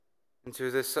And to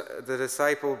the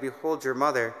disciple, behold your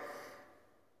mother.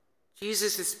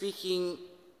 Jesus is speaking,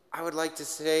 I would like to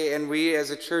say, and we as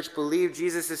a church believe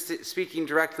Jesus is speaking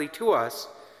directly to us.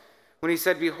 When he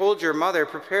said, behold your mother,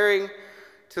 preparing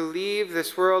to leave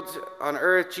this world on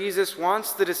earth, Jesus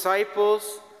wants the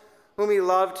disciples whom he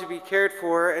loved to be cared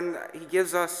for, and he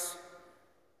gives us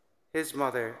his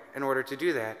mother in order to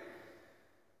do that.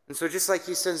 And so just like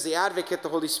he sends the advocate, the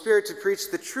Holy Spirit, to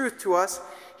preach the truth to us,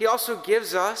 he also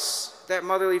gives us that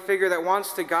motherly figure that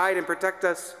wants to guide and protect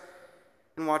us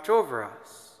and watch over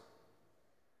us.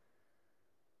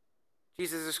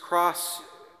 Jesus' cross,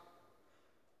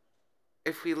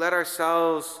 if we let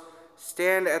ourselves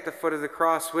stand at the foot of the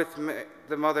cross with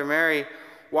the Mother Mary,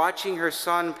 watching her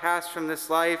son pass from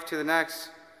this life to the next,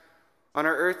 on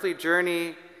her earthly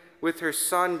journey with her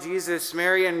son Jesus,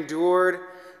 Mary endured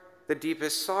the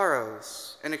deepest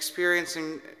sorrows and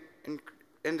experiencing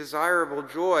indesirable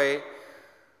joy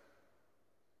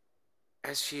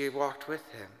as she walked with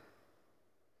him.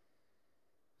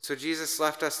 So Jesus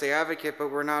left us the advocate,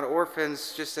 but we're not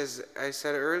orphans. Just as I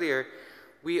said earlier,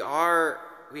 we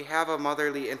have a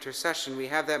motherly intercession. We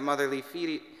have that motherly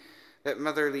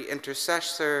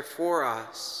intercessor for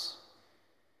us.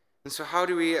 And so how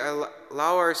do we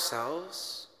allow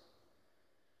ourselves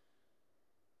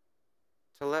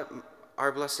to let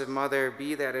our Blessed Mother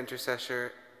be that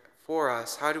intercessor for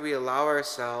us? How do we allow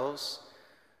ourselves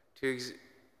to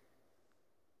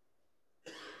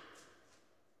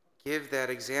give that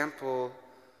example,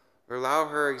 or allow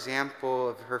her example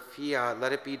of her fiat,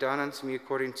 let it be done unto me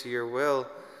according to your will?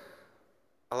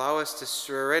 Allow us to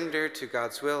surrender to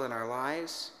God's will in our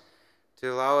lives,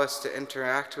 to allow us to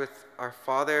interact with our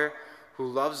Father who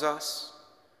loves us.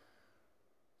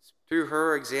 Through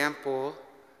her example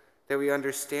that we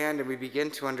understand, and we begin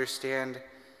to understand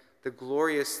the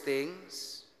glorious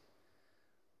things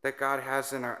that God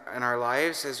has in our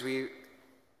lives as we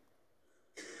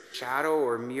shadow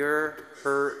or mirror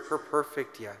her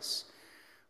perfect yes.